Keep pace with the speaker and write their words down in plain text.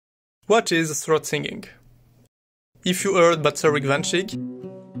What is throat singing? If you heard Batsaric Vanchig,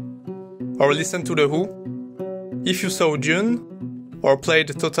 or listened to The Who, if you saw Dune, or played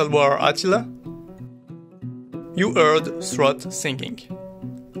Total War Attila, you heard throat singing.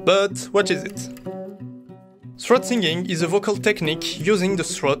 But what is it? Throat singing is a vocal technique using the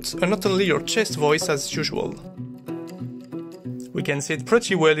throat and not only your chest voice as usual. We can see it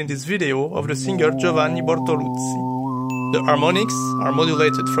pretty well in this video of the singer Giovanni Bortoluzzi. The harmonics are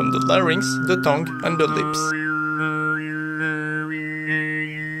modulated from the larynx, the tongue and the lips.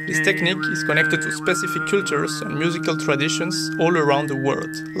 This technique is connected to specific cultures and musical traditions all around the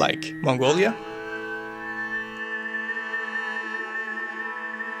world, like Mongolia,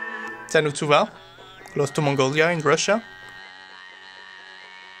 Tuvan, close to Mongolia in Russia,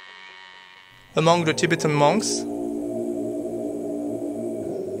 among the Tibetan monks,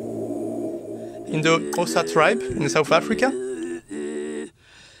 in the Xhosa tribe in South Africa,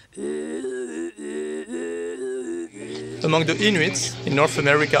 among the Inuits in North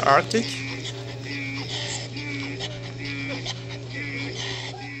America Arctic,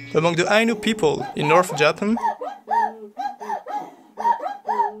 among the Inuit people in North Japan,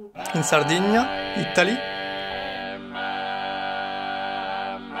 in Sardinia, Italy,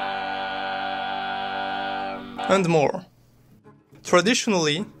 and more.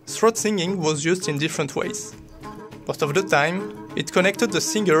 Traditionally, throat singing was used in different ways. Most of the time, it connected the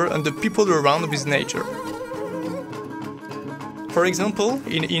singer and the people around with nature. For example,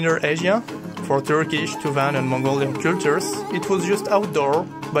 in Inner Asia, for Turkish, Tuvan and Mongolian cultures, it was used outdoor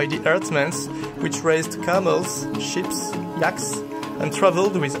by the herdsmen, which raised camels, sheep, yaks, and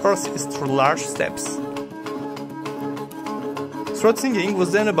traveled with horses through large steppes. Throat singing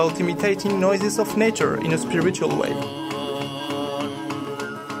was then about imitating noises of nature in a spiritual way.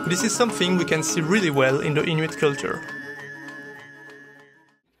 This is something we can see really well in the Inuit culture.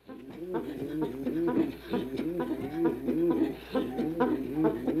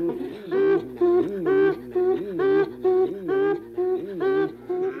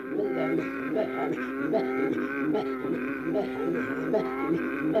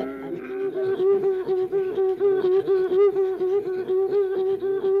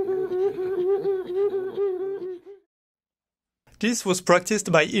 This was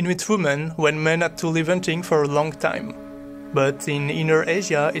practiced by Inuit women when men had to live hunting for a long time. But in Inner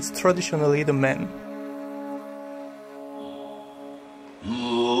Asia, it's traditionally the men.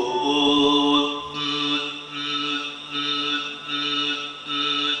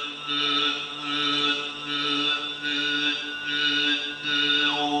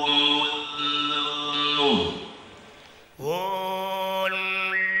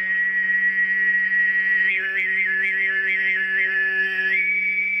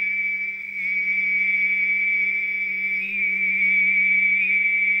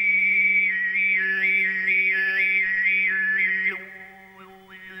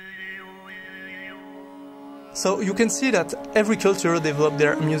 So you can see that every culture developed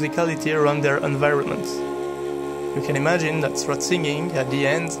their musicality around their environment. You can imagine that throat singing, at the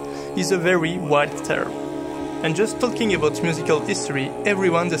end, is a very wide term. And just talking about musical history,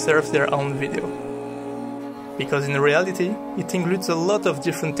 everyone deserves their own video. Because in reality, it includes a lot of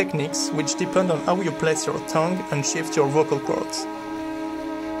different techniques which depend on how you place your tongue and shift your vocal cords.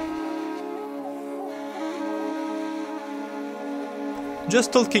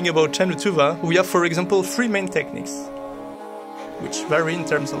 Just talking about Tuvan, we have for example 3 main techniques, which vary in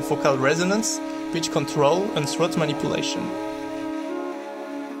terms of vocal resonance, pitch control and throat manipulation.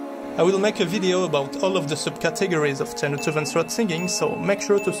 I will make a video about all of the subcategories of Tuvan throat singing, so make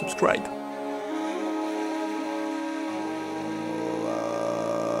sure to subscribe.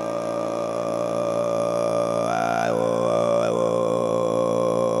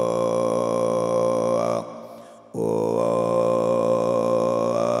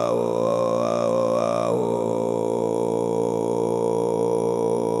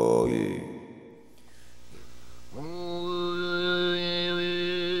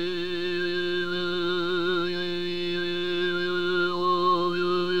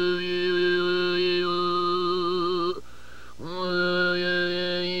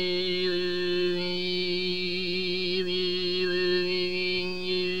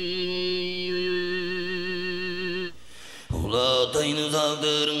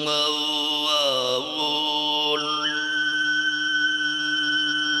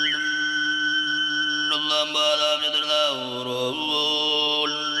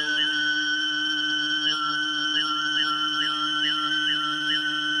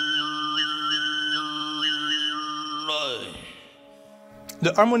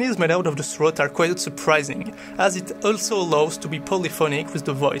 The harmonies made out of the throat are quite surprising, as it also allows to be polyphonic with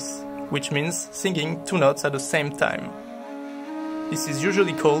the voice. which means singing two notes at the same time. This is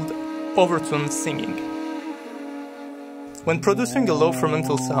usually called overtone singing. When producing a low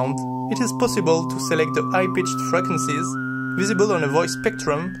frontal sound, it is possible to select the high-pitched frequencies visible on a voice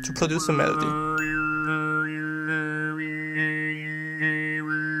spectrum to produce a melody.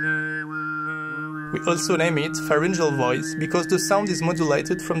 We also name it pharyngeal voice because the sound is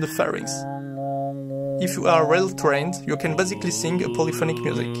modulated from the pharynx. If you are well trained, you can basically sing a polyphonic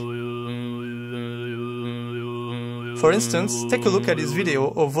music. For instance, take a look at this video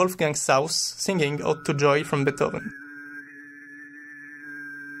of Wolfgang Sauss singing Ode to Joy from Beethoven.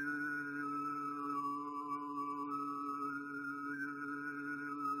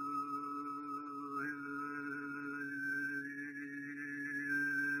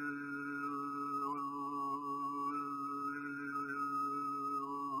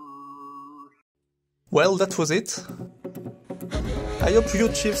 Well, that was it. I hope you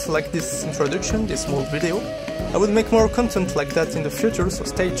chiefs like this introduction, this small video. I will make more content like that in the future, so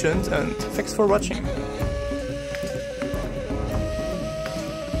stay tuned and thanks for watching.